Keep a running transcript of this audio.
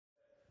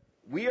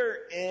We are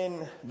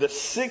in the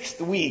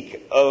 6th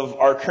week of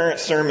our current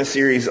sermon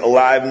series,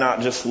 Alive, Not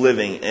Just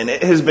Living, and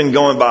it has been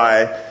going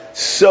by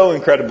so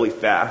incredibly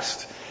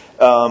fast.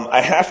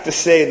 I have to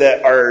say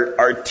that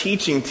our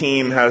teaching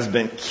team has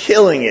been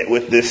killing it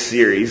with this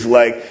series,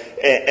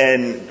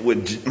 and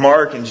with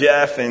Mark and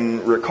Jeff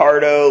and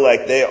Ricardo,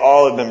 they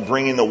all have been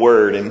bringing the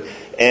word,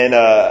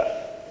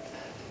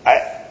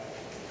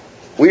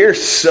 we are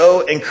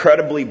so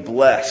incredibly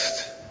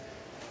blessed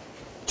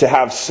to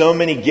have so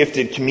many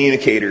gifted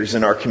communicators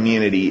in our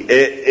community.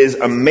 It is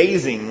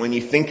amazing when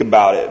you think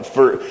about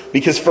it.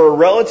 Because for a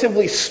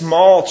relatively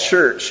small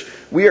church,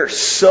 we are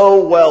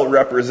so well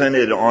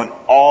represented on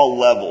all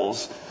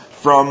levels.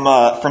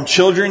 From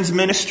children's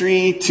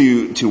ministry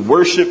to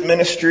worship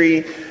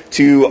ministry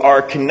to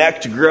our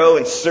Connect, Grow,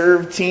 and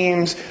Serve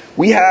teams.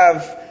 We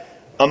have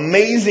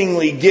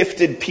amazingly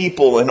gifted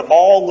people in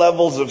all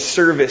levels of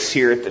service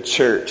here at the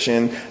church.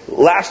 And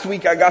last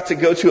week I got to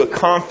go to a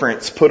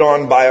conference put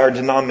on by our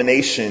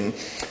denomination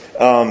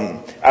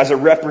as a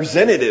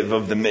representative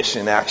of the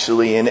mission,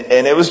 actually. And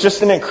it was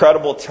just an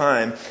incredible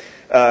time.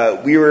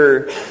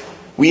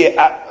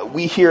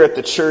 We here at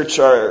the church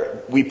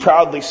we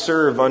proudly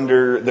serve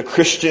under the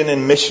Christian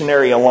and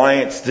Missionary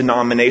Alliance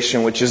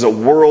denomination, which is a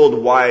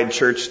worldwide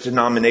church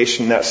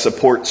denomination that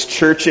supports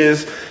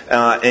churches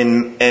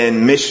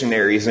and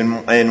missionaries.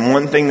 And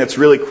one thing that's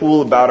really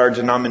cool about our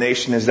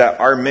denomination is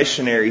that our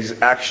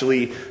missionaries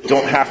actually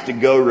don't have to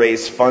go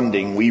raise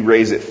funding. We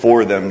raise it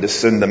for them to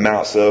send them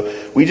out. So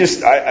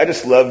I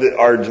just love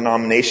our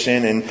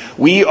denomination, and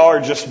we are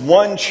just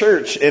one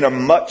church in a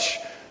much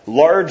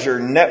larger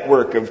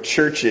network of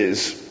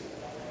churches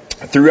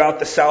throughout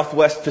the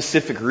Southwest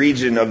Pacific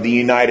region of the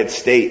United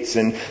States.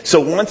 And so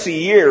once a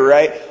year,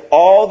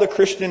 all the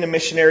Christian and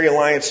Missionary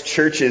Alliance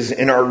churches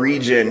in our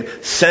region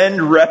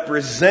send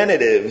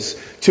representatives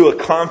to a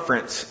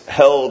conference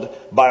held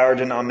by our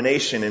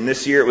denomination. And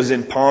this year it was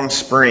in Palm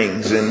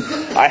Springs. And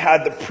I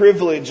had the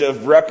privilege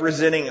of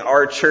representing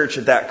our church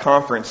at that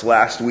conference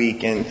last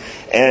week. And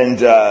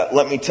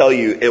let me tell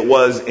you, it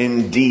was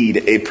indeed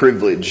a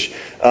privilege.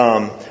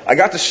 I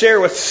got to share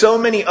with so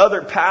many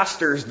other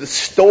pastors the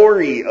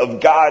story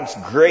of God's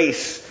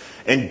grace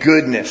and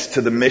goodness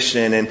to the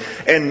mission.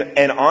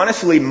 And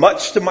honestly,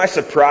 much to my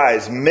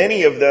surprise,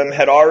 many of them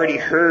had already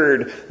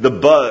heard the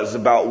buzz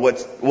about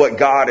what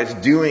God is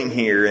doing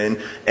here,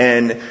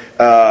 and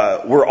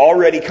were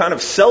already kind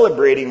of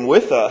celebrating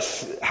with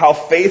us how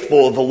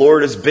faithful the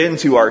Lord has been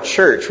to our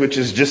church, which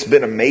has just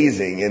been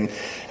amazing.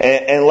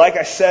 And like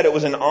I said, it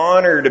was an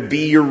honor to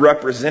be your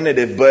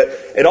representative, but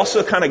it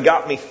also kind of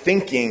got me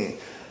thinking,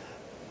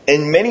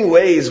 in many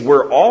ways,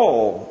 we're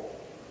all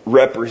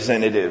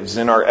representatives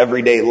in our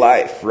everyday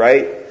life,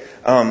 right?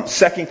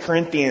 2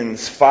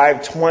 Corinthians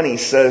 5:20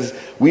 says,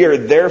 "We are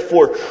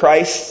therefore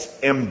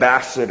Christ's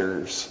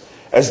ambassadors,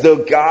 as though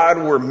God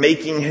were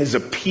making His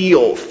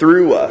appeal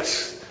through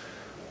us."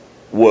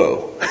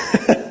 Whoa.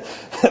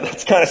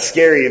 That's kind of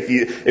scary if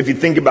you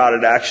think about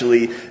it,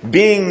 actually.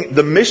 Being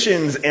the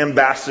missions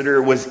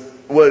ambassador was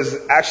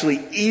actually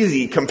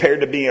easy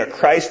compared to being a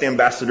Christ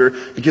ambassador,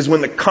 because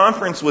when the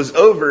conference was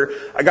over,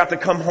 I got to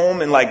come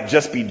home and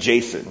just be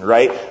Jason,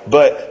 right?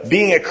 But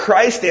being a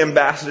Christ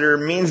ambassador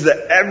means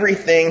that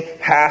everything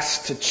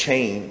has to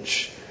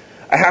change.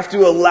 I have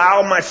to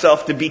allow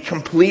myself to be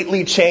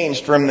completely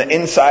changed from the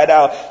inside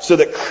out so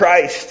that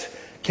Christ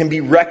can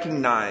be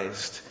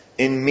recognized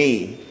in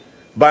me,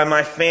 by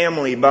my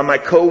family, by my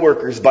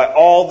coworkers, by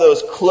all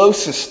those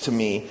closest to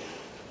me.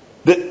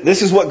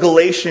 This is what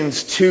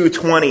Galatians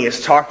 2:20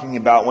 is talking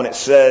about when it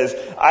says,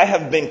 "I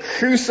have been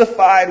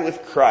crucified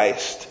with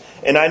Christ,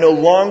 and I no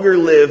longer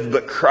live,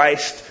 but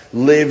Christ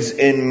lives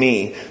in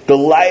me. The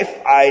life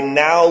I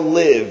now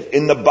live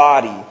in the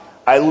body,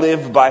 I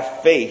live by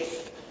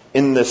faith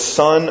in the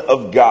Son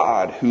of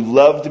God, who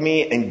loved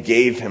me and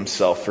gave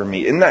Himself for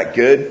me." Isn't that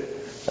good?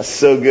 That's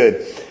so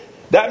good.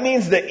 That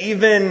means that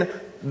even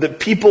the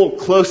people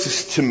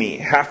closest to me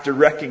have to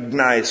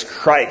recognize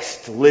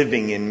Christ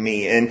living in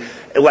me. And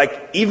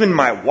even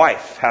my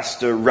wife has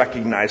to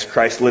recognize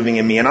Christ living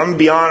in me. And I'm going to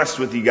be honest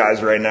with you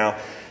guys right now.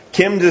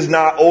 Kim does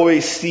not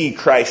always see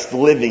Christ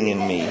living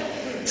in me.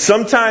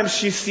 Sometimes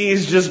she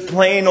sees just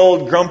plain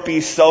old grumpy,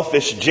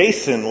 selfish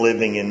Jason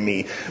living in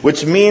me.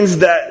 Which means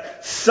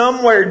that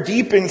somewhere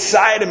deep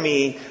inside of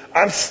me,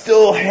 I'm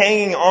still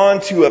hanging on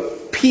to a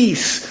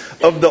piece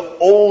of the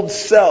old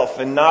self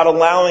and not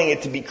allowing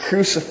it to be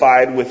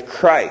crucified with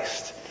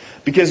Christ.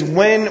 Because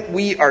when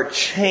we are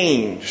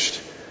changed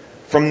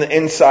from the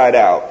inside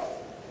out,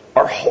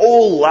 our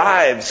whole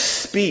lives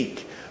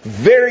speak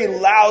very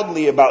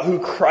loudly about who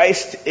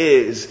Christ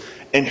is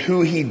and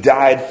who He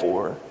died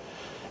for.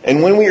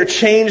 And when we are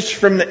changed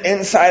from the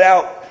inside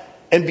out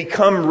and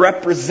become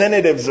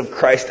representatives of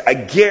Christ, I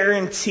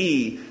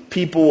guarantee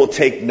people will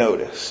take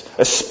notice.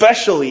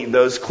 Especially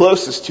those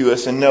closest to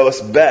us and know us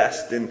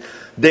best. And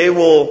they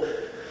will,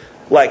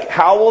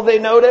 how will they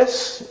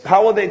notice?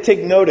 How will they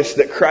take notice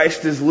that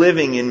Christ is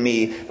living in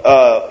me?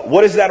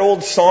 What does that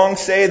old song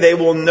say? They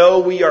will know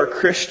we are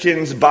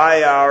Christians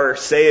by our,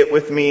 say it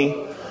with me,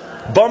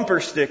 bumper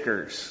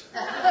stickers.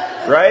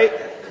 Right?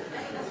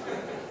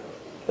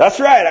 That's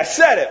right, I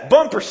said it.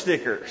 Bumper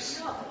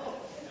stickers.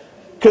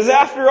 Because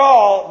after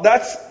all,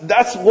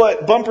 that's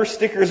what bumper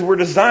stickers were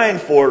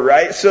designed for,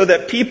 right? So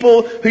that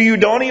people who you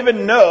don't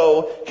even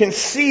know can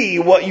see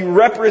what you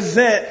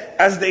represent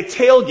as they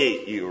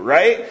tailgate you,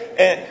 right?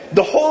 And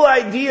the whole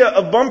idea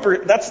of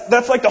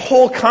that's like the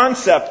whole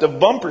concept of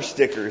bumper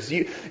stickers.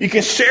 You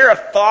can share a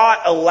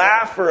thought, a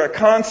laugh, or a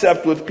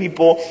concept with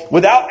people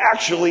without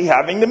actually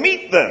having to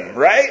meet them,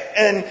 right?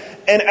 And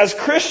as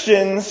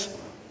Christians,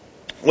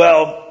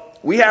 well,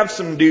 we have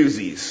some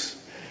doozies.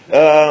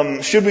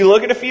 Should we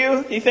look at a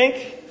few, you think?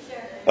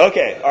 Sure.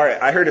 Okay,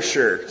 alright, I heard a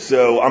sure,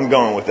 so I'm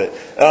going with it.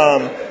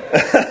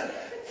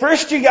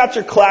 First you got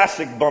your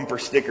classic bumper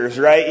stickers,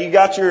 right? You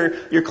got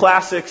your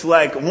classics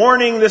like,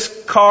 warning,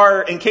 this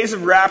car, in case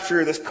of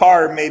rapture, this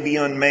car may be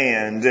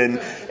unmanned.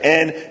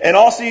 And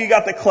also you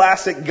got the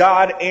classic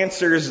God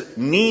answers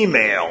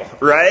knee-mail,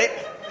 right?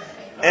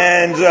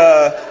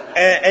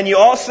 And you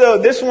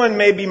also, this one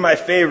may be my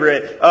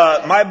favorite,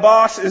 my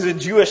boss is a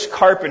Jewish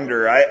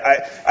carpenter.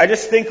 I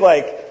just think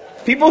like,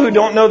 people who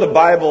don't know the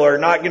Bible are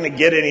not going to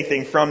get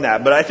anything from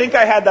that. But I think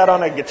I had that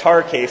on a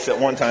guitar case at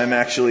one time,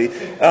 actually.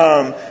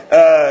 And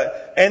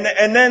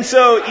then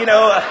so,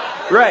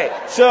 right.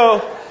 So,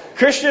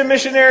 Christian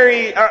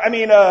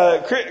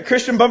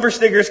Christian bumper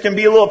stickers can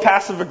be a little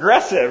passive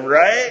aggressive,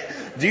 right?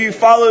 Do you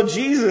follow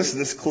Jesus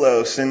this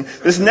close? And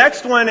this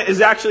next one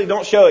is actually,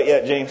 don't show it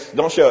yet, James.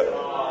 Don't show it.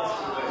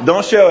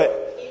 Don't show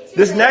it.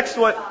 This next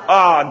one,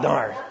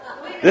 darn.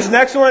 This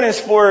next one is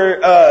for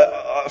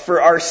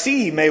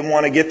RC, may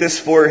want to get this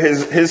for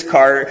his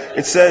car.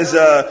 It says,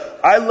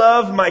 I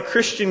love my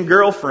Christian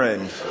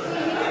girlfriend.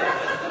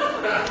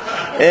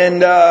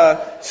 And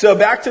so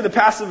back to the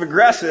passive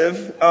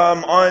aggressive,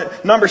 on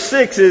number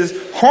 6 is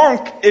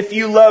honk if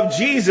you love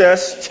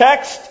Jesus,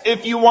 text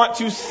if you want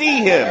to see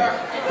him,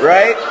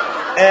 right?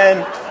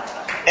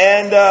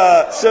 And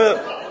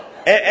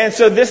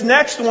so this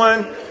next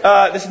one,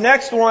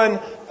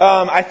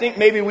 I think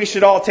maybe we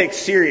should all take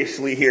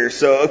seriously here.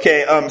 So,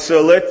 okay,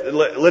 so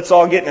let's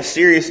all get in a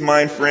serious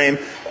mind frame.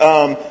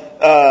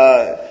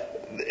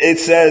 It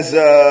says,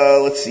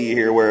 let's see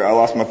here where I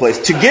lost my place.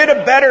 To get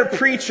a better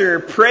preacher,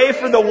 pray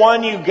for the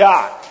one you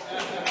got.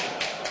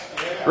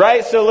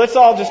 Right? So let's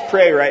all just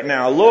pray right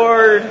now.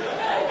 Lord,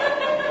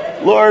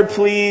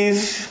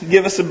 please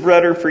give us a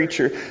better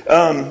preacher.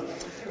 And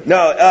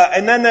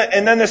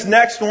then this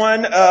next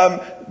one,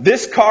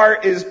 this car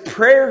is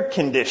prayer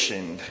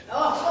conditioned.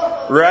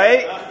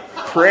 Right?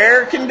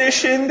 Prayer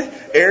conditioned,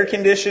 air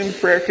conditioned,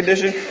 prayer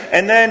conditioned.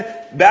 And then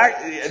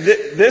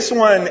this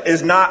one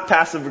is not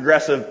passive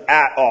aggressive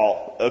at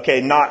all.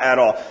 Okay, not at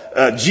all.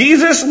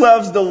 Jesus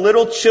loves the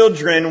little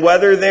children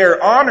whether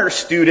they're honor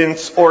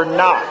students or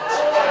not.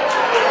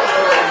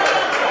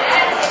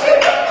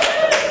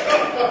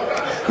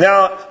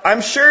 Now,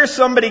 I'm sure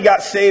somebody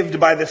got saved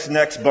by this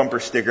next bumper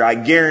sticker. I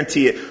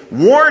guarantee it.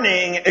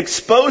 Warning,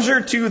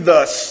 exposure to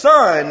the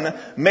sun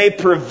may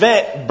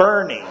prevent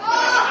burning.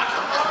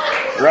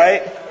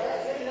 Right?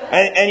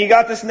 And you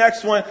got this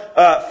next one.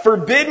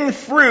 Forbidden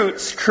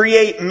fruits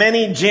create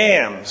many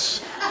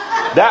jams.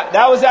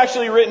 That was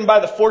actually written by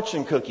the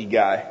fortune cookie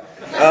guy.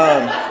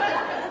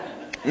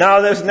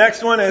 Now this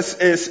next one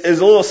is a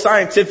little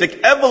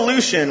scientific.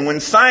 Evolution, when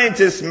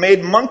scientists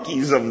made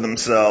monkeys of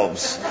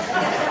themselves.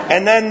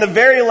 And then the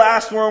very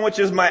last one, which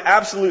is my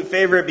absolute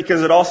favorite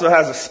because it also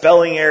has a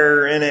spelling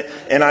error in it,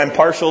 and I'm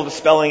partial to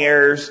spelling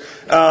errors.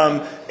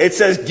 It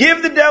says,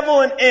 give the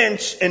devil an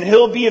inch and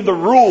he'll be the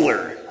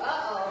ruler.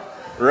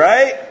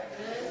 Right?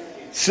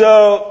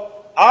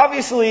 So,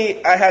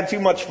 obviously, I had too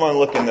much fun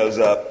looking those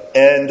up.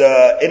 And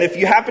if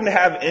you happen to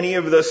have any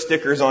of those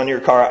stickers on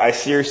your car, I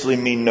seriously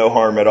mean no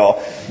harm at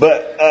all.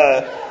 But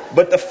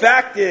the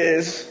fact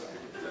is,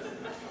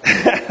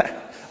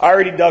 I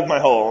already dug my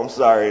hole. I'm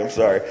sorry.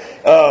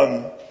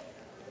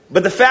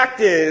 But the fact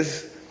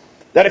is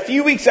that a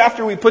few weeks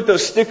after we put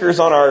those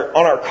stickers on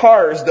our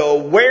cars, the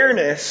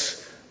awareness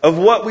of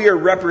what we are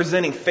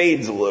representing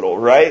fades a little,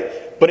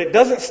 right? But it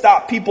doesn't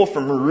stop people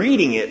from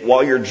reading it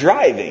while you're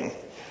driving.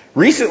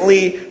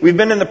 Recently, we've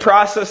been in the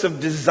process of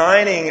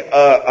designing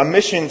a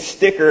mission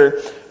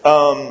sticker,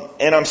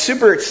 and I'm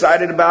super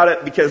excited about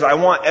it because I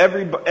want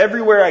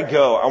everywhere I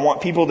go, I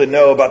want people to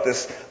know about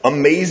this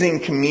amazing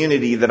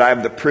community that I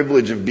have the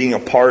privilege of being a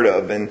part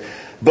of.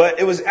 But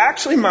it was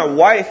actually my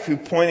wife who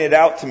pointed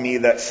out to me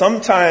that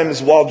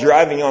sometimes while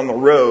driving on the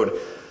road,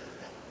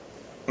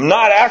 I'm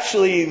not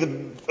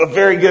actually a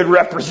very good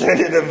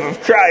representative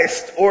of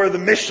Christ or the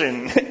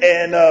mission.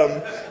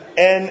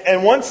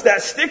 And once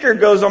that sticker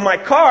goes on my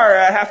car,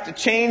 I have to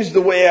change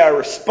the way I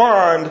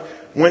respond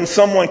when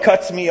someone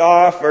cuts me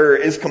off or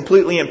is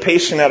completely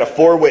impatient at a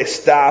four-way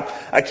stop.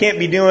 I can't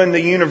be doing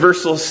the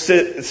universal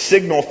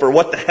signal for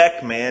what the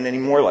heck, man,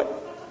 anymore. Like,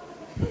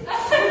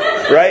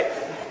 right?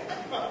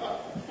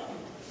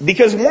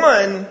 Because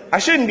one, I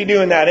shouldn't be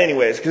doing that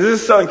anyways, because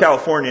this is Southern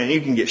California and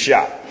you can get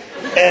shot.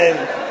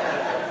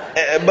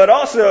 But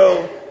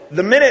also,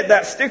 the minute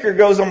that sticker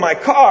goes on my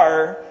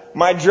car,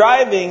 my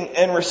driving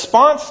and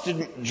response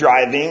to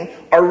driving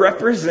are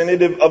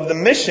representative of the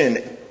mission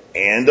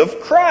and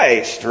of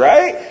Christ,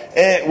 right?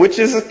 And, which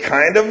is a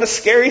kind of a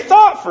scary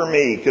thought for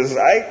me, because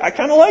I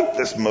kind of like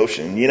this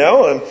motion, you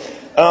know?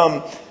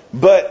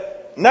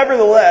 But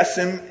nevertheless,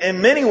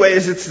 in many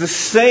ways, it's the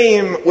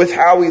same with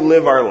how we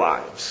live our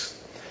lives.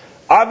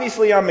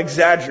 Obviously, I'm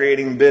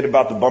exaggerating a bit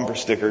about the bumper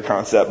sticker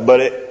concept, but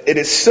it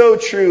is so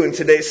true in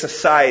today's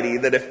society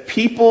that if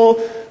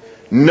people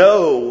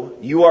know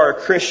you are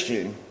a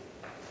Christian,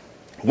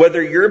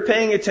 whether you're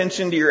paying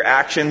attention to your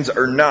actions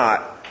or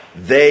not,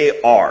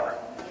 they are.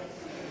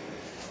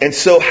 And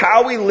so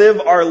how we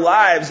live our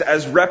lives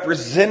as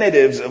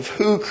representatives of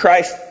who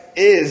Christ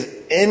is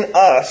in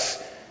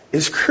us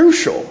is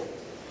crucial.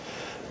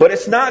 But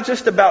it's not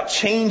just about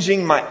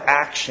changing my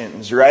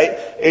actions, right?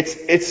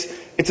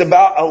 It's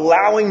about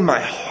allowing my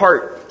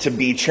heart to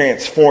be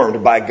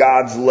transformed by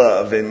God's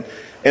love. And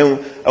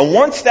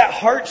once that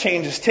heart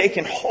change has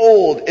taken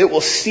hold, it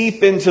will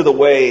seep into the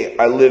way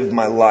I live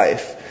my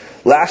life.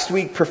 Last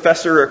week,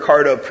 Professor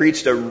Ricardo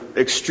preached an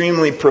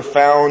extremely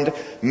profound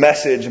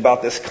message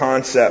about this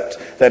concept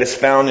that is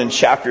found in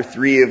chapter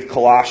 3 of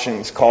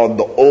Colossians, called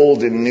the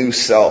old and new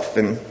self.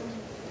 And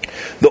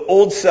the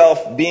old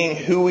self being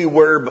who we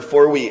were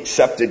before we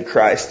accepted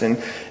Christ. And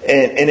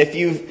if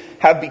you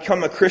have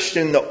become a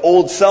Christian, the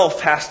old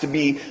self has to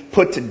be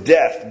put to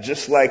death,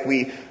 just like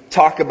we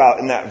talk about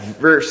in that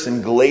verse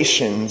in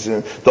Galatians.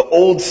 And the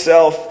old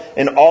self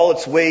in all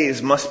its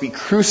ways must be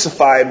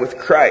crucified with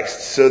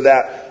Christ so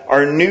that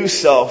our new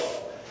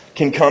self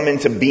can come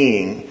into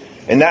being.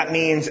 And that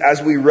means,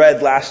 as we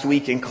read last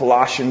week in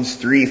Colossians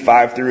 3,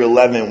 5 through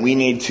 11, we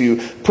need to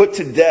put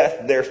to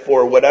death,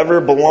 therefore, whatever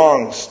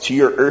belongs to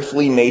your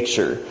earthly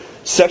nature: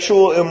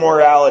 sexual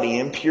immorality,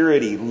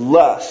 impurity,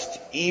 lust,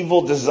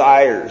 evil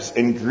desires,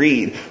 and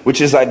greed, which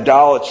is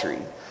idolatry.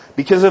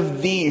 Because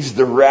of these,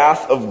 the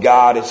wrath of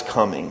God is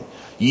coming.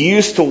 You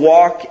used to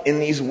walk in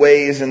these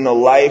ways in the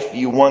life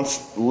you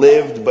once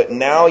lived, but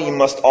now you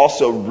must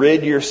also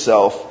rid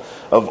yourself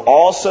of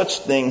all such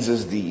things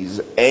as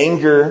these: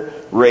 anger,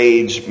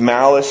 rage,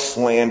 malice,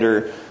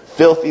 slander,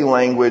 filthy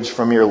language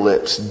from your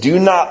lips. Do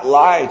not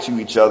lie to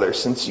each other,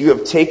 since you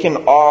have taken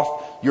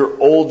off your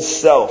old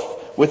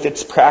self with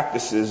its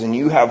practices, and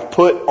you have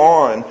put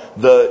on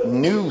the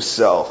new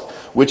self,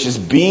 which is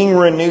being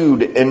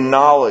renewed in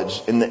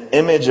knowledge in the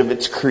image of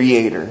its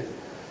Creator.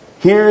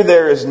 Here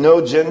there is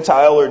no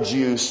Gentile or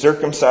Jew,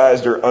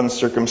 circumcised or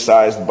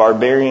uncircumcised,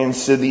 barbarian,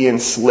 Scythian,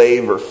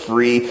 slave or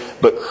free,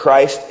 but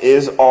Christ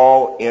is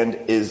all and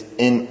is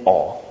in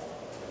all.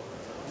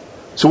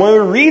 So when we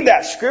read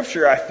that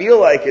scripture, I feel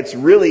like it's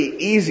really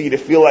easy to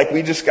feel like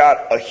we just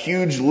got a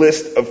huge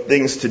list of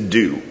things to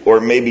do, or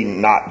maybe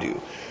not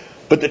do.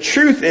 But the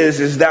truth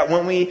is that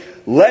when we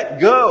let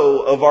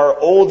go of our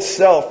old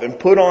self and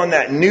put on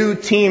that new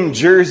team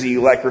jersey,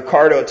 like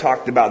Ricardo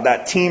talked about,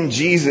 that Team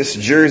Jesus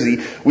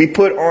jersey, we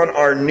put on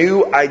our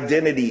new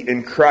identity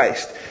in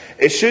Christ.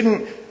 It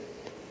shouldn't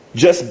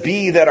just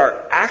be that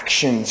our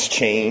actions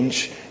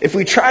change. If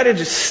we try to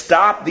just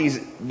stop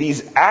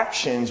these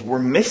actions, we're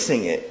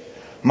missing it.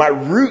 My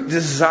root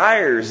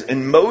desires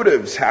and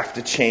motives have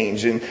to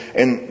change,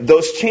 and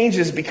those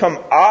changes become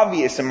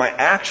obvious in my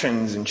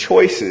actions and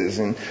choices.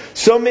 And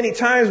so many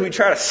times we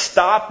try to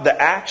stop the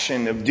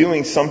action of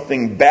doing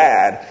something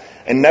bad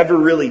and never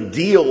really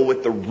deal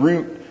with the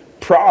root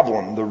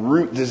problem, the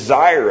root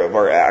desire of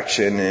our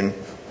action. And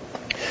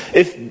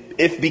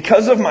if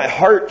because of my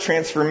heart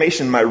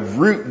transformation, my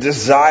root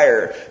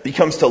desire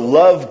becomes to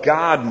love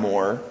God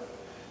more,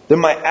 then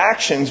my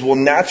actions will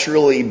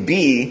naturally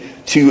be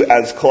to,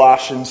 as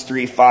Colossians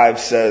 3:5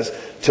 says,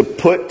 to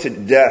put to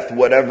death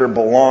whatever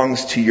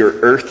belongs to your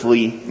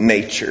earthly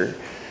nature.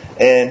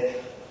 And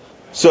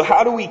so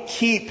how do we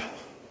keep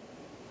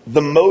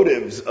the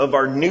motives of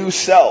our new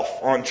self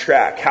on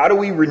track? How do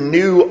we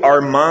renew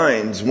our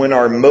minds when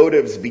our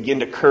motives begin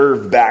to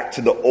curve back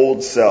to the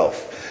old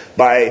self?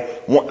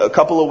 A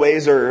couple of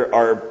ways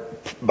are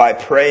by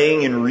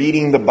praying and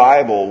reading the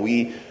Bible.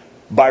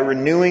 By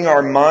renewing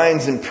our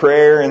minds in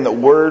prayer and the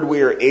Word,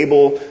 we are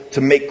able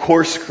to make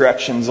course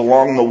corrections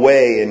along the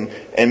way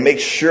and make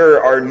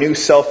sure our new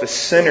self is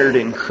centered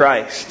in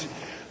Christ.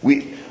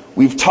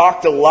 We've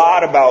talked a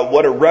lot about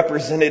what a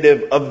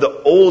representative of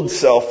the old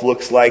self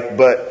looks like,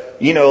 but,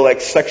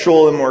 like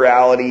sexual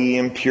immorality,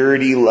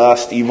 impurity,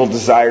 lust, evil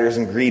desires,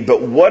 and greed.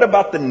 But what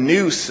about the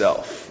new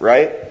self,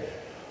 right?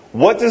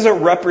 What does a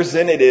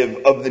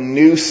representative of the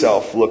new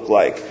self look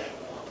like?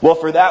 Well,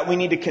 for that, we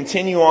need to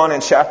continue on in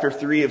chapter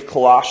 3 of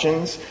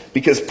Colossians,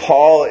 because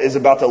Paul is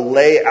about to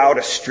lay out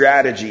a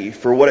strategy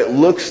for what it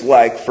looks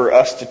like for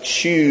us to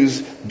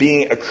choose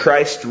being a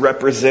Christ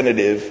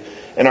representative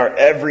in our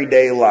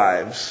everyday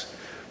lives.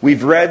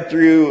 We've read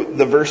through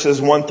the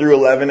verses 1 through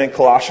 11 in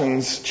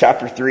Colossians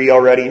chapter 3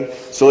 already,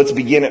 so let's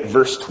begin at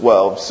verse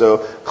 12. So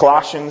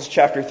Colossians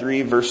chapter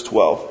 3, verse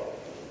 12.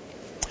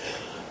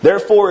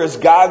 Therefore, as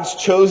God's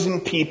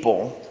chosen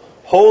people,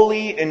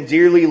 holy and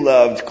dearly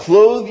loved,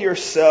 clothe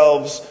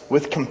yourselves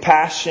with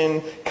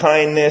compassion,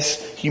 kindness,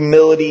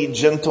 humility,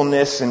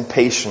 gentleness, and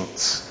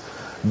patience.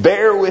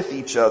 Bear with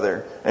each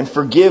other and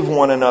forgive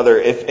one another.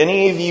 If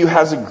any of you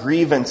has a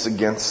grievance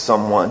against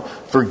someone,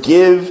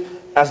 forgive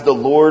as the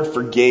Lord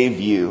forgave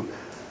you.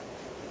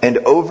 And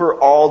over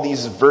all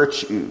these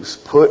virtues,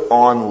 put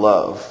on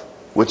love,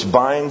 which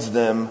binds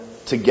them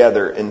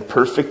together in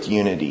perfect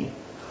unity.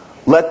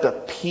 Let the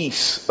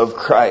peace of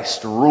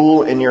Christ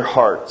rule in your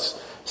hearts,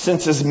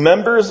 since as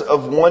members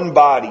of one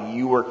body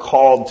you were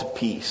called to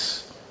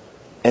peace.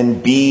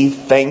 And be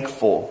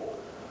thankful.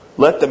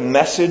 Let the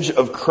message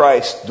of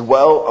Christ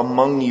dwell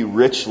among you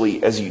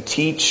richly as you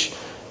teach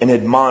and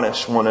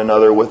admonish one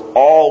another with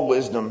all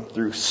wisdom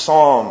through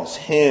psalms,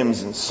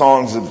 hymns, and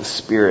songs of the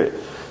Spirit,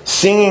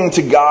 singing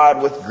to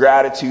God with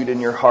gratitude in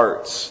your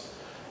hearts.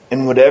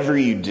 And whatever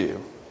you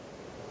do,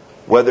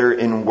 whether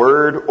in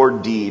word or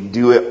deed,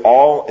 do it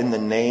all in the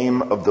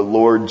name of the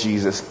Lord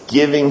Jesus,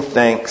 giving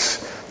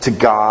thanks to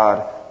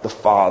God the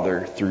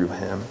Father through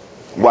Him.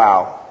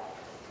 Wow.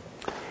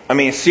 I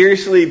mean,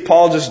 seriously,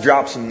 Paul just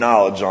dropped some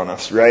knowledge on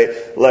us,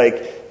 right?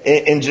 Like,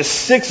 in just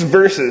 6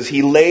 verses,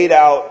 he laid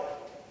out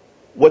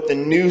what the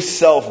new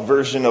self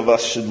version of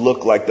us should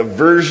look like. The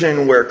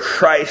version where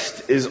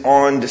Christ is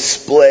on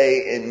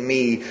display in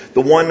me. The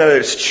one that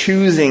is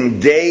choosing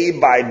day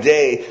by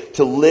day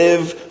to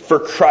live for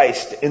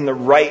Christ in the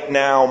right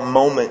now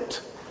moment.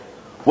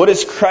 What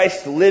does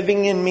Christ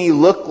living in me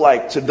look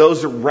like to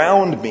those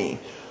around me?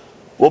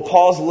 Well,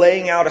 Paul's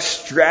laying out a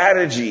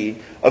strategy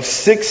of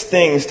 6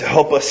 things to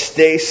help us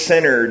stay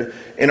centered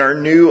in our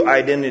new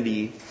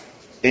identity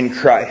in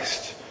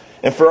Christ.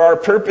 And for our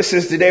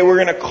purposes today,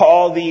 we're going to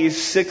call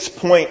these 6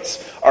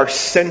 points our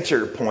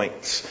center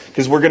points,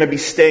 because we're going to be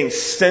staying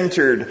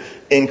centered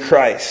in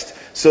Christ.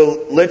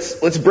 So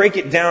let's break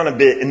it down a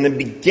bit. In the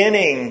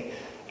beginning,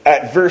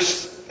 at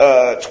verse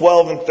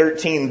 12 and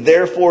 13,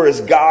 therefore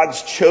as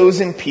God's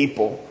chosen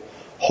people,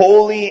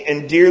 holy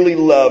and dearly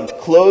loved,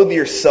 clothe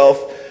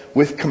yourself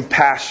with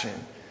compassion,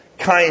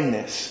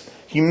 kindness,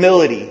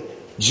 humility,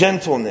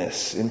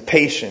 gentleness, and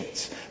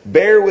patience.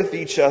 Bear with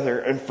each other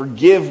and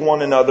forgive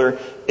one another.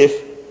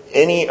 If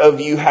any of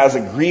you has a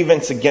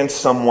grievance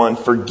against someone,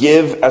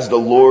 forgive as the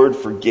Lord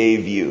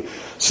forgave you.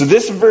 So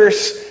this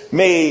verse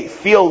may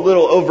feel a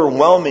little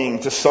overwhelming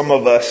to some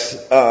of us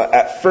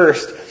at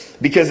first,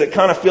 because it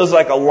kind of feels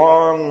like a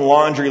long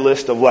laundry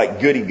list of like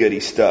goody-goody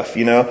stuff,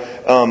 you know.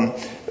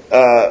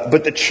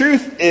 But the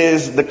truth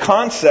is, the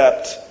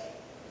concept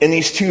in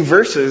these 2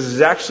 verses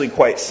is actually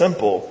quite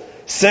simple.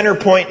 Center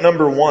point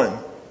number 1.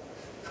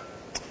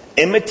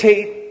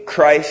 Imitate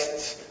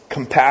Christ's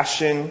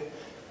compassionate,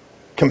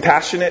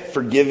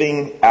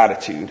 forgiving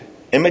attitude.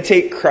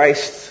 Imitate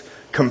Christ's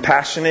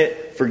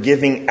compassionate,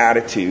 forgiving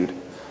attitude.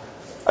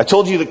 I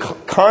told you the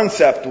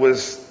concept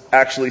was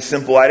actually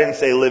simple. I didn't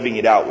say living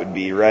it out would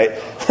be, right?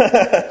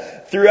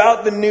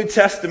 Throughout the New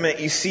Testament,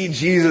 you see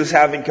Jesus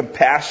having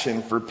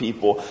compassion for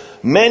people.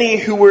 Many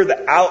who were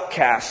the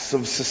outcasts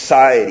of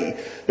society.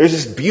 There's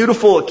this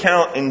beautiful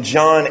account in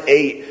John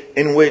 8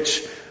 in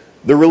which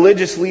the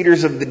religious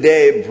leaders of the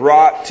day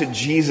brought to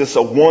Jesus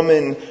a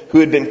woman who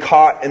had been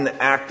caught in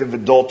the act of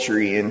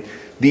adultery. And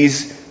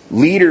these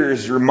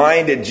leaders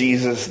reminded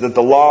Jesus that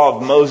the law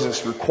of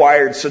Moses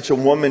required such a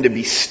woman to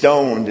be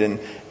stoned, and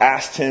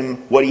asked him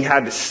what he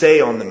had to say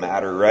on the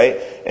matter,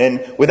 right?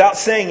 And without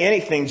saying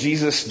anything,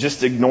 Jesus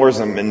just ignores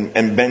them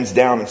and bends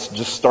down and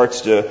just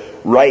starts to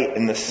write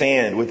in the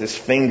sand with his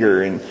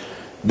finger. And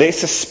they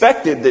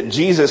suspected that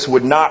Jesus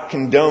would not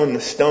condone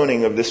the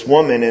stoning of this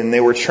woman, and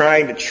they were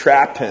trying to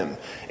trap him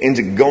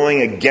into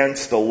going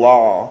against the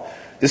law.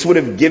 This would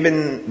have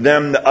given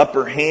them the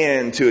upper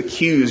hand to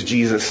accuse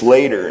Jesus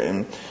later.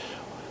 And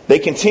they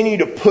continue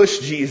to push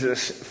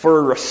Jesus for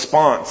a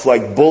response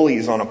like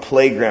bullies on a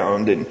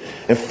playground. And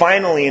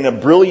finally, in a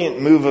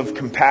brilliant move of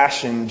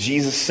compassion,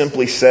 Jesus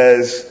simply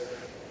says,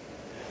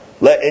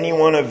 "Let any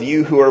one of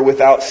you who are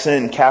without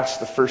sin cast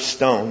the first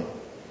stone."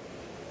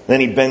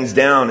 Then he bends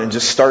down and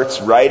just starts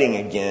writing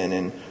again.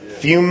 And a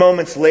few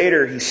moments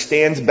later, he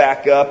stands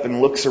back up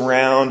and looks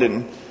around,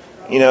 and,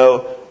 you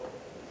know,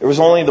 there was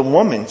only the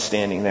woman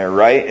standing there,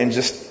 right? And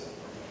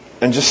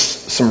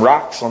just some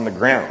rocks on the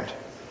ground.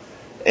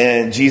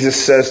 And Jesus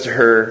says to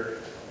her,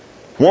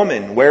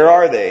 "Woman, where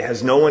are they?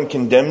 Has no one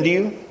condemned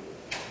you?"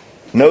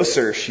 "No,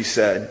 sir," she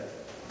said.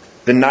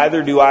 "Then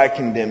neither do I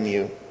condemn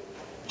you,"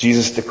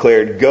 Jesus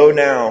declared. "Go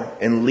now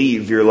and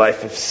leave your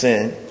life of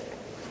sin."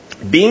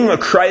 Being a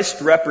Christ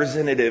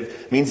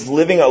representative means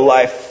living a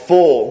life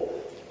full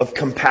of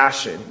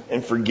compassion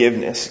and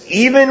forgiveness.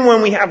 Even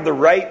when we have the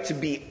right to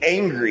be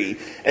angry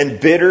and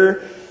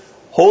bitter,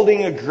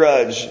 holding a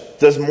grudge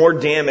does more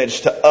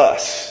damage to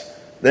us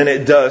than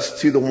it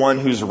does to the one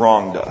who's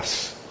wronged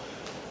us.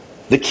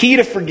 The key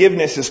to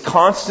forgiveness is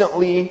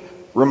constantly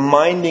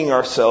reminding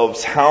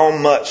ourselves how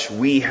much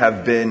we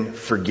have been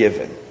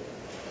forgiven.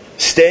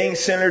 Staying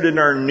centered in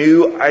our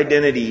new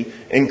identity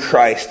in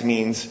Christ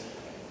means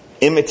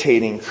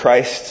imitating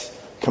Christ's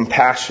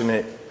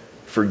compassionate,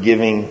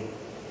 forgiving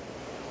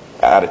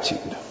attitude.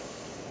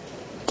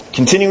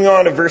 Continuing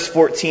on to verse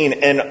 14,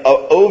 and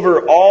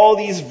over all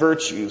these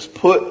virtues,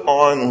 put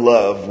on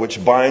love,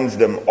 which binds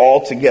them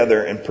all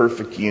together in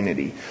perfect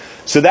unity.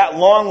 So that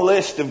long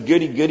list of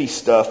goody-goody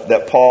stuff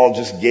that Paul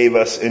just gave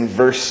us in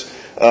verse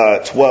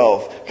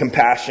 12,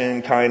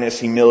 compassion, kindness,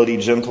 humility,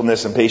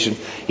 gentleness, and patience.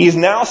 He's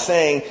now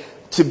saying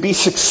to be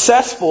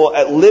successful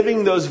at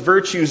living those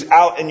virtues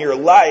out in your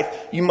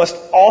life, you must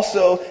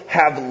also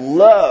have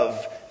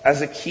love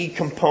as a key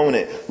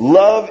component.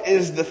 Love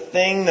is the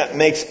thing that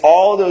makes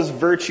all those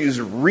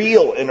virtues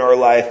real in our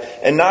life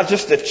and not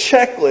just a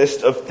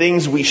checklist of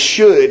things we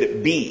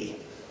should be.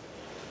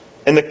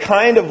 And the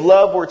kind of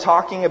love we're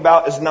talking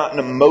about is not an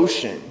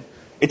emotion.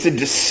 It's a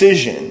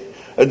decision.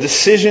 A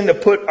decision to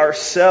put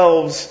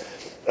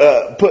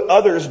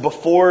others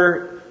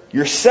before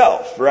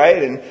yourself,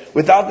 right? And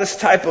without this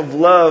type of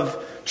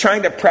love,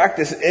 trying to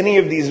practice any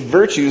of these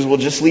virtues will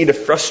just lead to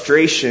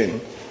frustration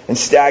and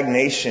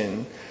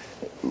stagnation.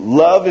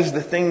 Love is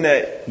the thing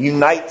that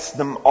unites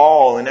them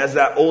all. And as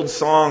that old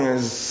song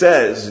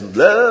says,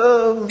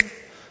 love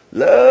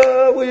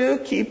will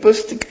keep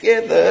us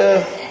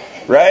together.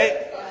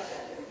 Right?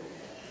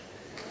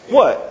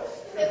 What?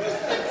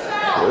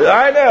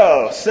 I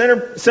know.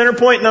 Center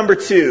point number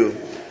 2.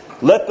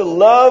 Let the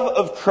love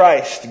of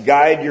Christ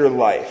guide your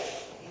life.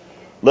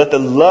 Let the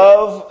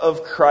love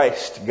of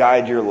Christ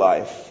guide your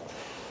life.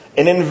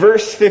 And in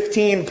verse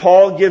 15,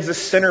 Paul gives us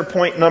center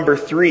point number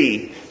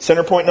 3.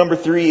 Center point number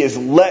 3 is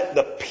let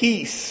the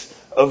peace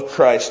of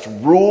Christ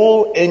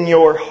rule in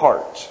your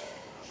heart.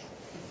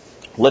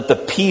 Let the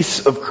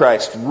peace of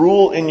Christ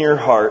rule in your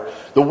heart.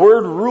 The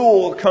word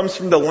rule comes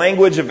from the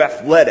language of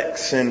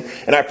athletics. And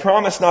I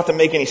promise not to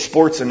make any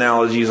sports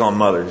analogies on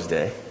Mother's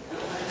Day.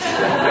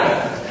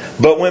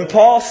 But when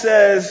Paul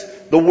says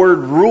the word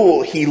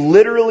rule, he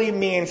literally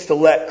means to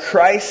let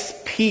Christ's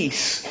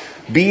peace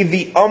be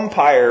the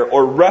umpire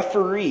or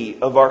referee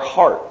of our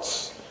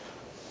hearts.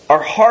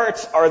 Our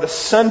hearts are the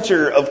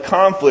center of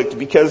conflict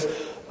because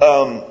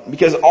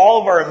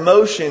all of our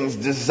emotions,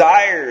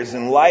 desires,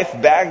 and life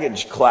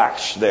baggage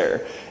clash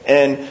there.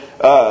 And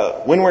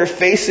when we're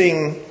faced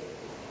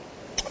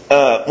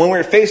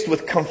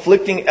with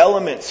conflicting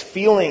elements,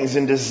 feelings,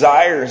 and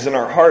desires in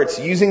our hearts,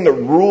 using the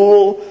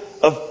rule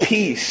of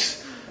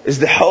peace is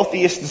the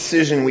healthiest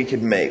decision we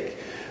could make.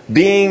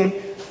 Beginning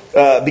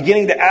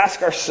to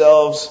ask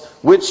ourselves,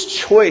 which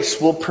choice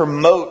will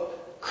promote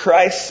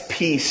Christ's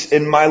peace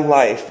in my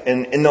life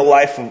and in the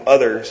life of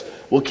others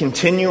will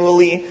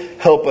continually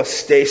help us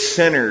stay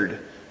centered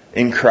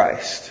in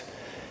Christ.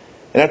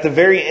 And at the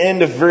very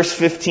end of verse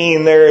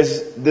 15, there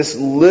is this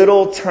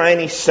little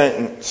tiny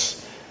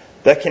sentence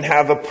that can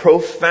have a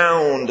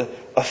profound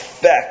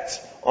effect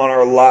on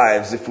our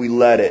lives if we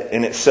let it.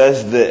 And it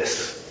says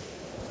this,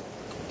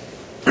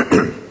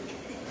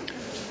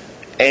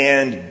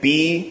 and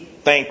be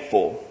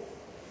thankful.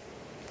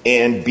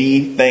 And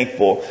be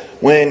thankful.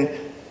 When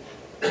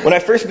I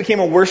first became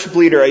a worship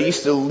leader, I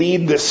used to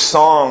lead this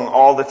song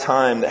all the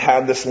time that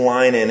had this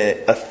line in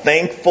it. A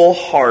thankful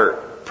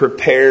heart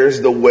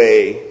prepares the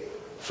way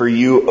for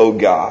you, O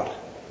God.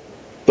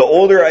 The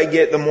older I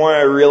get, the more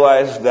I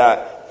realize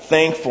that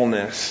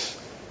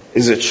thankfulness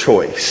is a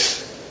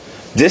choice.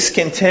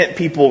 Discontent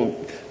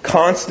people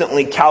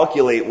constantly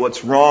calculate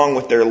what's wrong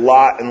with their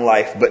lot in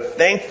life. But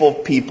thankful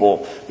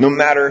people, no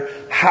matter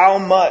how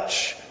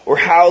much or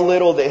how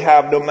little they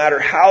have, no matter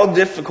how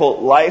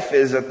difficult life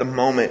is at the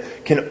moment,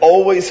 can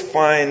always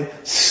find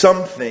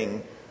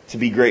something to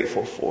be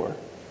grateful for.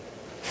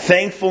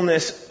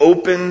 Thankfulness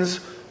opens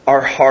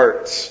our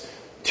hearts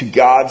to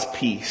God's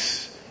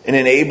peace and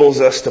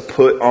enables us to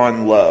put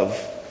on love.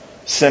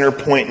 Center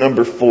point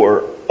number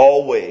 4,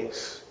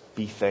 always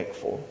be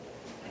thankful.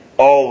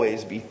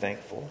 Always be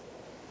thankful.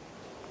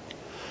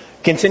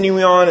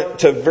 Continuing on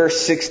to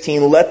verse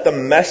 16, let the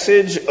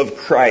message of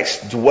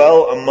Christ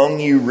dwell among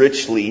you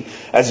richly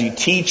as you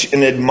teach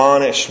and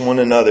admonish one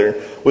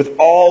another with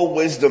all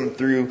wisdom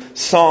through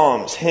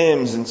psalms,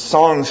 hymns, and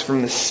songs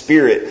from the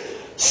Spirit,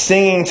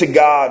 singing to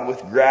God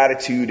with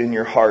gratitude in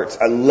your hearts.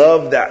 I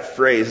love that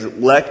phrase,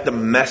 let the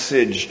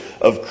message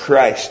of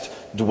Christ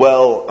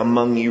dwell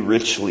among you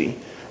richly.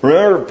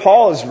 Remember,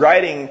 Paul is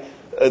writing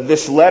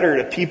this letter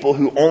to people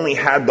who only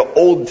had the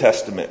Old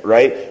Testament,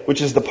 right?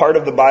 Which is the part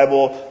of the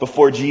Bible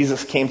before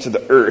Jesus came to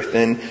the earth.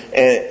 And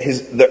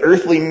the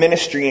earthly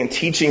ministry and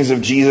teachings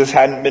of Jesus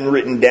hadn't been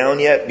written down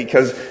yet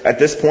because at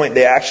this point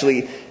they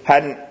actually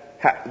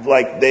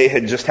they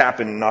had just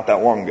happened not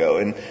that long ago.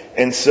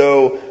 And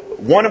so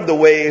one of the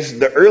ways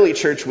the early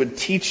church would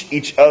teach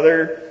each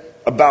other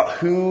about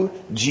who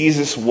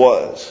Jesus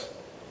was,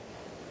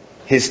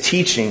 His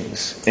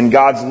teachings, and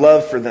God's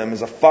love for them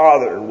as a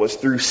father was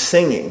through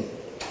singing.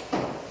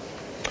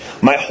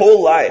 My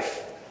whole life,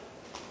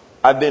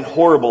 I've been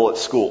horrible at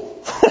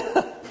school.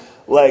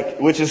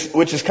 Which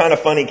is kind of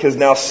funny because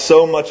now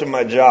so much of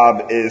my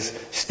job is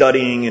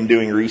studying and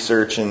doing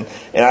research, and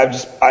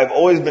I've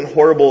always been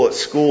horrible at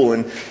school,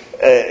 and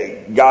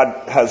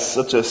God has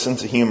such a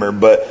sense of humor.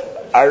 But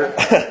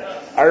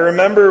I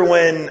remember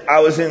when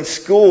I was in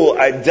school,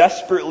 I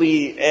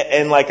desperately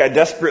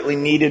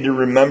needed to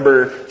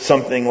remember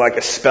something like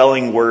a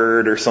spelling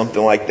word or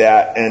something like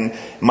that. And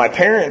my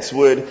parents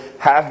would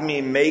have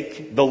me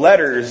make the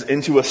letters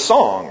into a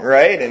song,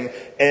 right?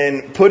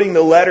 And putting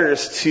the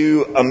letters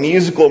to a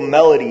musical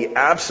melody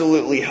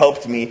absolutely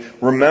helped me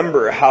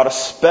remember how to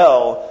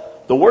spell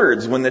the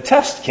words when the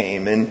test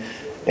came. And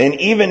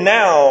even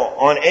now,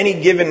 on any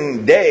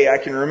given day, I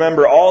can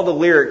remember all the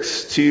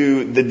lyrics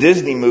to the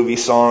Disney movie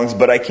songs,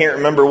 but I can't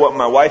remember what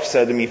my wife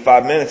said to me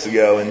 5 minutes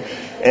ago.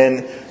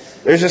 And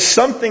there's just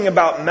something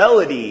about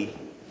melody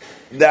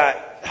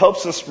that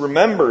helps us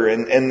remember,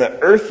 and the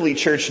earthly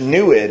church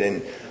knew it.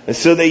 And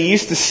so they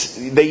used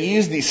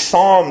these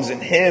psalms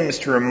and hymns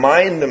to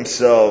remind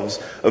themselves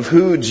of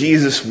who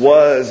Jesus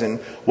was and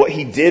what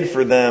He did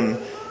for them.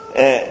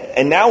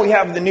 And now we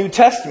have the New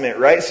Testament,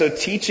 right? So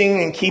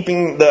teaching and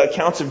keeping the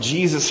accounts of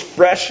Jesus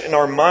fresh in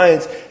our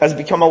minds has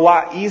become a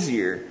lot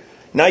easier.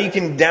 Now you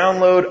can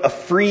download a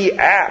free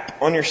app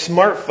on your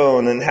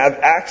smartphone and have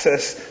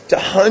access to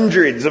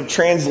hundreds of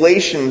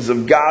translations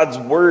of God's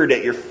Word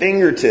at your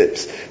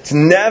fingertips. It's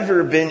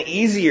never been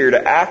easier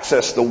to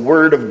access the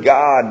Word of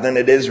God than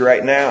it is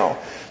right now.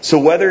 So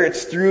whether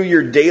it's through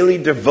your daily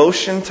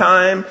devotion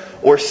time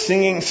or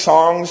singing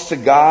songs to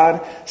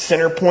God,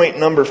 center point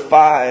number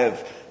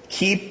 5,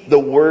 keep the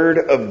Word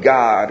of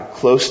God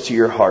close to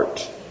your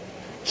heart.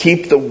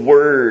 Keep the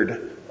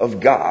Word of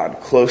God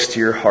close to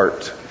your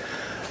heart.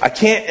 I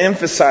can't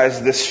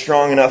emphasize this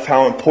strong enough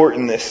how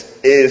important this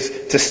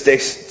is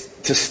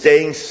to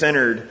staying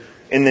centered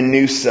in the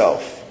new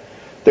self.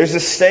 There's a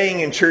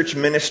saying in church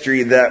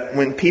ministry that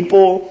when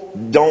people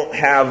don't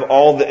have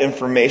all the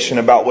information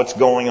about what's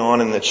going on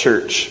in the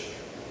church,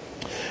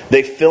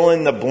 they fill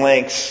in the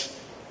blanks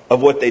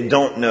of what they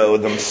don't know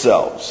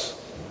themselves.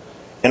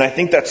 And I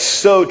think that's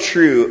so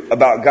true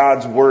about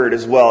God's Word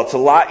as well. It's a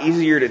lot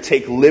easier to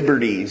take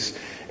liberties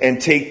and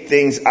take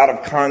things out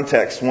of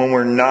context when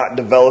we're not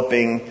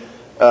developing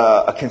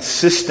a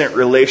consistent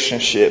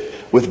relationship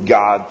with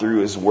God through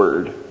His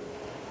Word.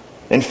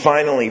 And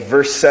finally,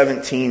 verse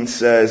 17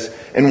 says,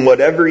 "And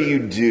whatever you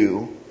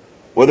do,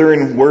 whether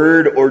in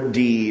word or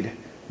deed,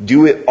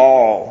 do it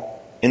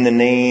all in the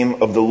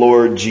name of the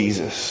Lord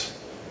Jesus,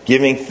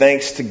 giving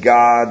thanks to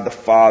God the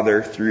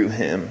Father through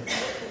Him."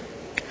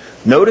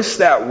 Notice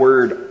that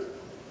word,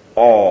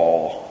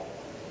 all.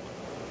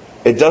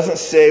 It doesn't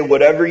say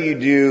whatever you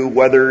do,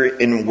 whether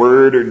in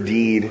word or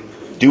deed,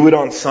 do it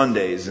on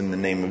Sundays in the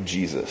name of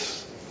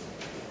Jesus.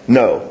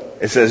 No,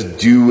 it says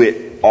do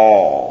it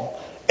all.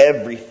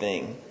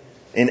 Everything.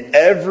 In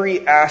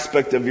every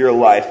aspect of your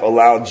life,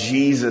 allow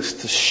Jesus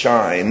to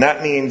shine.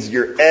 That means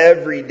your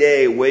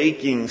everyday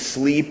waking,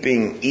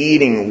 sleeping,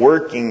 eating,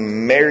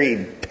 working,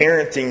 married,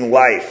 parenting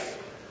life.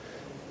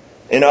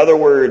 In other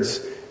words,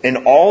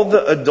 in all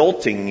the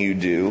adulting you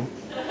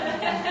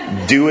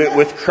do it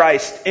with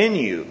Christ in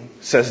you,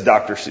 says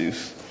Dr.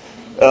 Seuss.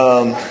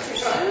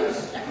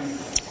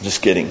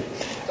 Just kidding.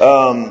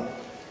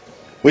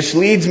 Which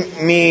leads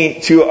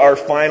me to our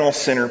final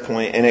center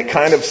point, and it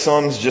kind of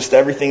sums just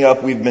everything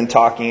up we've been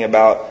talking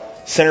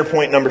about. Center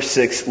point number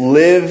 6,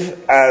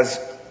 live as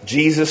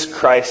Jesus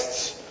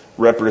Christ's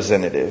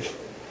representative.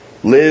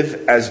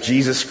 Live as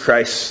Jesus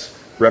Christ's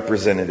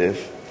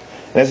representative.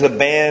 And as the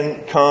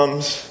band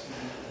comes,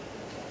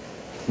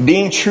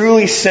 being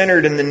truly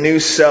centered in the new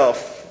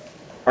self,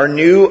 our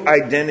new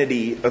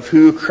identity of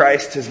who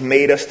Christ has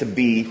made us to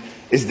be,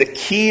 is the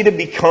key to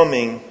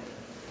becoming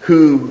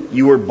who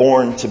you were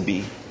born to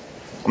be.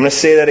 I'm going to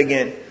say that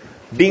again.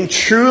 Being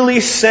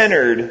truly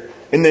centered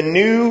in the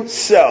new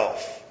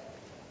self,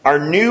 our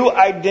new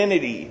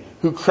identity,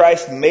 who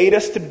Christ made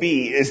us to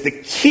be, is the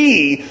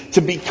key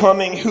to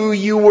becoming who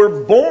you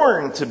were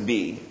born to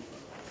be.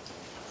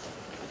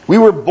 We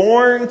were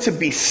born to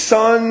be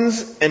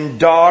sons and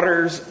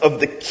daughters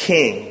of the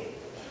King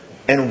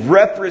and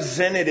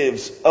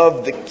representatives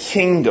of the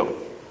kingdom.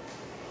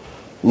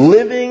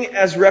 Living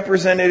as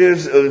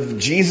representatives of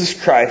Jesus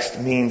Christ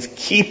means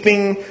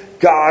keeping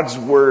God's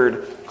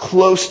Word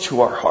close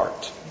to our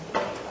heart.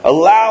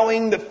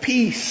 Allowing the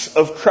peace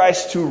of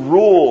Christ to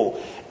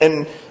rule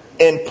and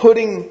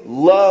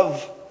putting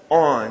love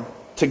on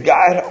to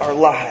guide our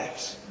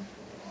lives.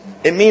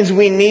 It means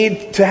we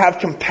need to have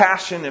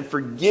compassion and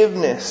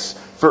forgiveness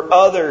for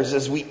others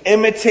as we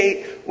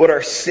imitate what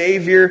our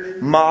Savior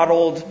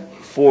modeled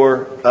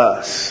for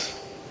us.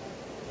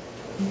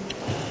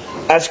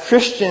 As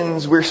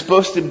Christians, we're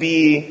supposed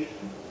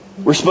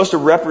to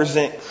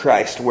represent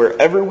Christ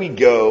wherever we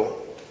go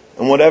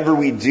and whatever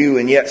we do.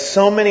 And yet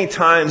so many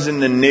times in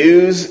the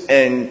news,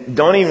 and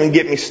don't even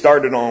get me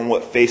started on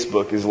what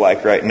Facebook is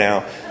like right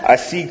now, I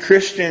see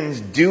Christians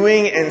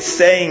doing and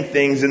saying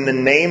things in the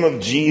name of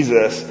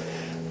Jesus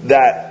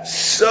that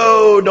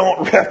so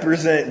don't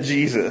represent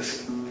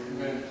Jesus.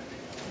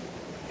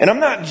 And I'm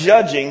not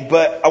judging,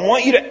 but I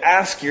want you to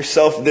ask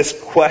yourself this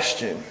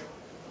question.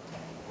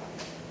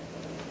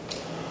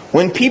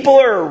 When people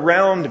are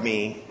around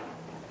me,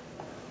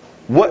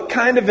 what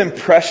kind of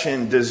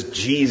impression does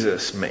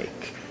Jesus make?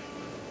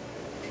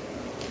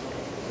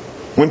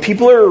 When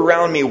people are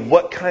around me,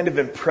 what kind of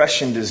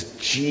impression does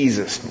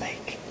Jesus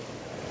make?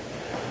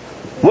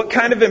 What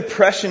kind of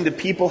impression do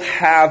people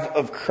have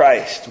of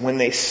Christ when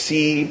they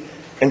see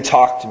and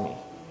talk to me?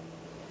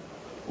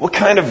 What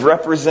kind of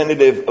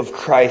representative of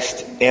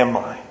Christ am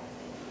I?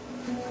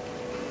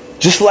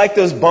 Just like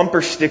those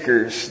bumper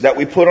stickers that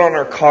we put on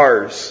our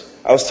cars,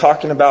 I was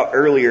talking about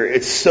earlier,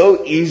 it's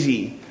so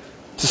easy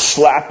to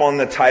slap on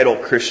the title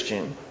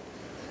Christian.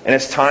 And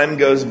as time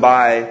goes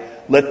by,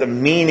 let the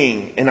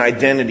meaning and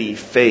identity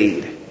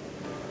fade.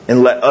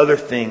 And let other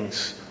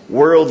things,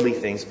 worldly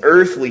things,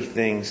 earthly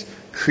things,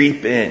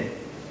 creep in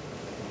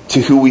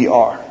to who we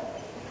are.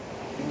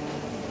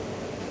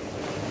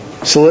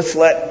 So let's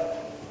let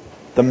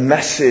the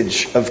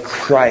message of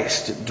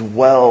Christ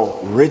dwell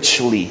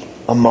richly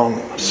among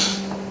us.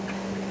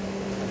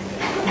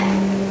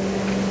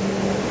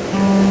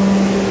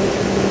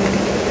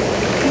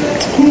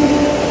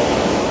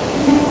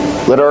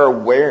 Let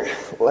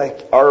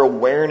our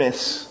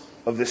awareness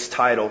of this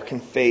title can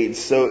fade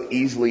so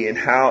easily,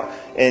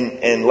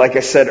 and like I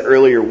said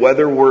earlier,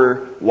 whether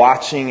we're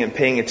watching and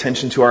paying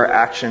attention to our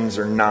actions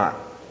or not,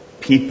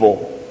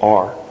 people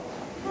are.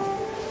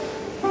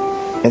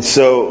 And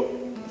so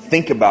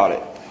think about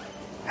it.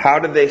 How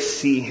do they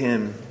see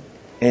Him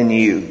in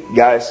you?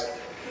 Guys,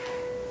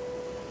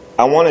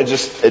 I want to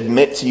just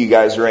admit to you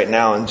guys right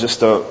now in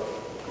just a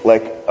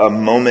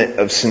moment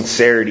of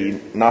sincerity,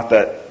 not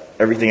that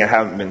everything I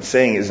haven't been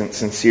saying isn't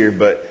sincere,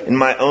 but in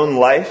my own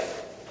life,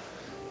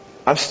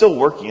 I'm still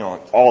working on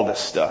all this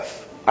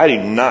stuff. I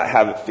do not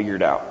have it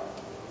figured out.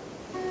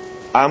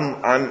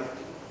 I'm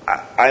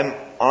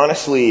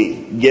honestly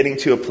getting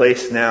to a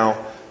place now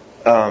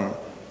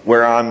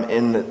where I'm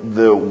in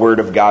the Word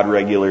of God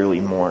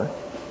regularly more.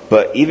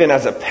 But even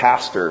as a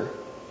pastor,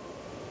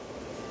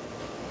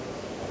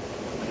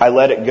 I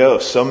let it go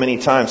so many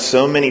times.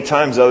 So many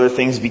times other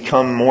things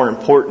become more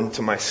important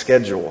to my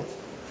schedule.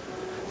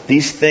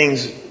 These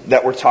things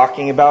that we're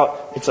talking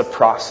about, it's a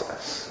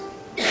process.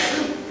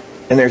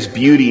 And there's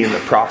beauty in the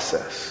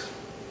process.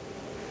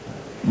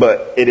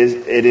 But it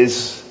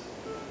is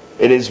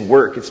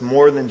work. It's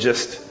more than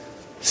just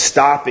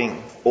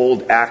stopping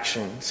old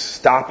actions,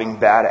 stopping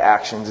bad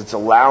actions. It's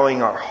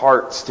allowing our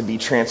hearts to be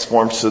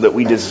transformed so that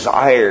we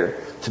desire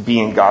to be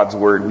in God's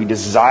Word. We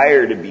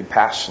desire to be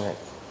passionate.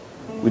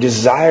 We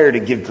desire to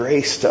give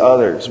grace to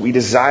others. We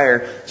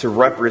desire to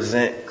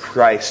represent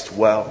Christ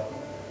well.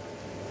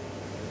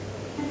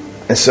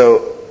 And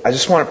so I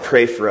just want to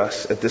pray for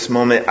us at this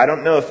moment. I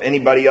don't know if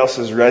anybody else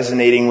is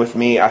resonating with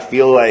me. I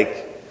feel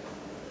like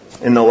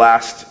in the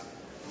last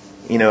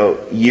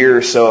year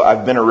or so,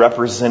 I've been a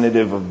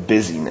representative of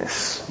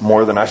busyness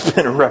more than I've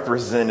been a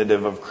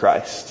representative of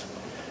Christ.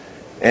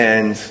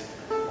 And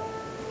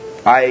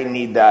I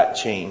need that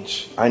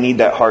change. I need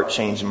that heart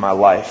change in my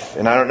life.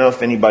 And I don't know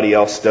if anybody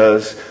else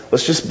does.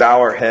 Let's just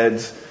bow our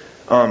heads.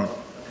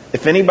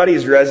 If anybody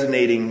is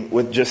resonating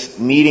with just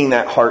needing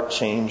that heart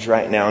change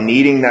right now,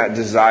 needing that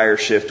desire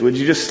shift, would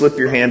you just slip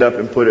your hand up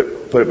and put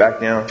it back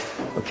down?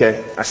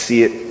 Okay, I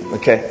see it.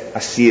 Okay, I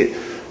see it.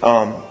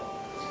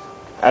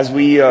 As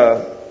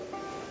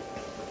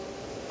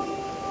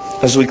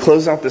we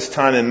close out this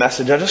time and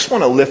message, I just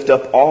want to lift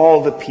up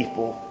all the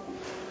people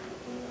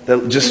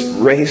that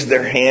just raised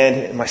their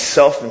hand,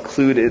 myself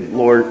included,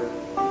 Lord.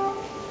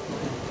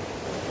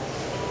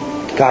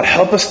 God,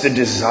 help us to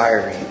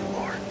desire You,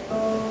 Lord.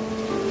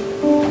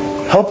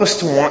 Help us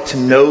to want to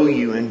know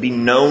You and be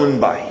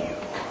known by You.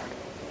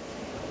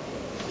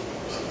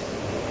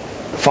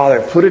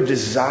 Father, put a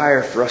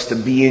desire for us to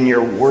be in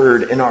Your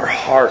Word in our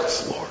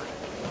hearts, Lord.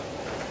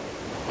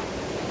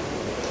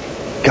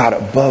 God,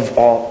 above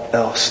all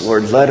else,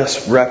 Lord, let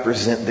us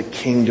represent the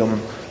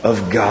kingdom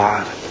of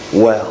God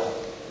well.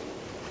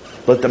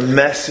 Let the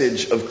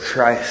message of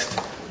Christ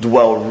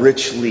dwell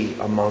richly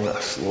among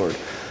us, Lord.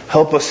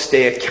 Help us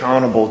stay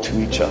accountable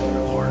to each other,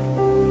 Lord.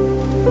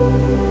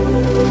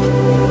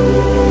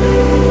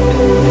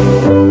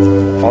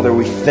 Father,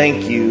 we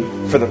thank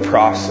You for the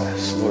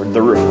process, Lord,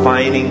 the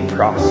refining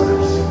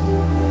process.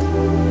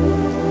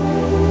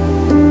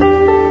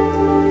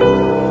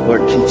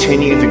 Lord,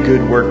 continue the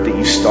good work that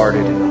You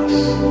started in us.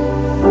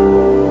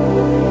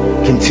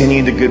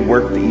 Continue the good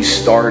work that You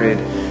started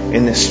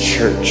in this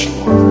church,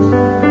 Lord.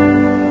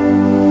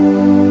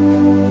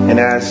 And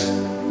as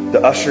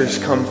the ushers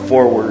come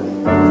forward,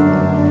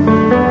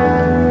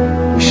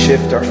 we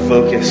shift our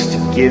focus to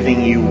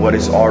giving You what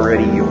is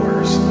already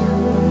Yours, Lord.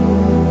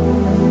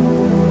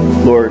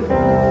 Lord,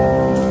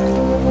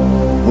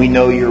 we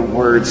know Your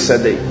Word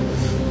said that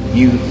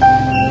You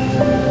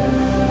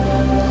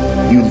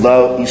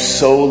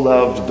so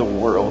loved the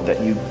world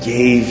that You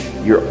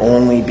gave Your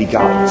only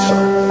begotten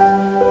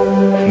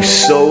Son. You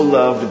so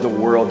loved the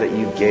world that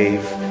You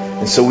gave.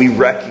 And so we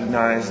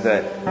recognize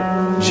that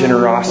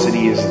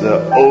generosity is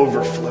the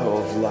overflow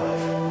of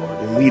love, Lord.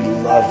 And we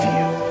love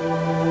You.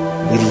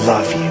 We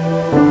love You.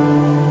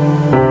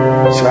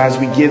 So as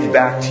we give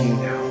back to You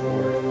now,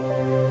 Lord,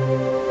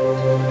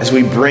 as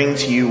we bring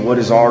to You what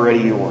is already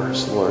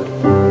Yours, Lord,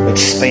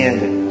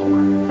 expand it,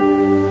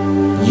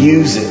 Lord.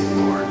 Use it,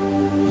 Lord.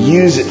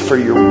 Use it for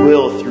your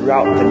will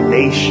throughout the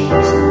nations.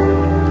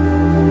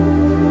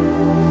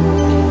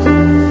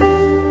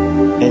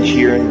 And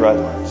here in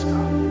Redlands,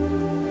 God.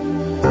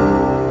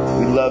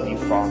 We love you,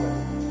 Father.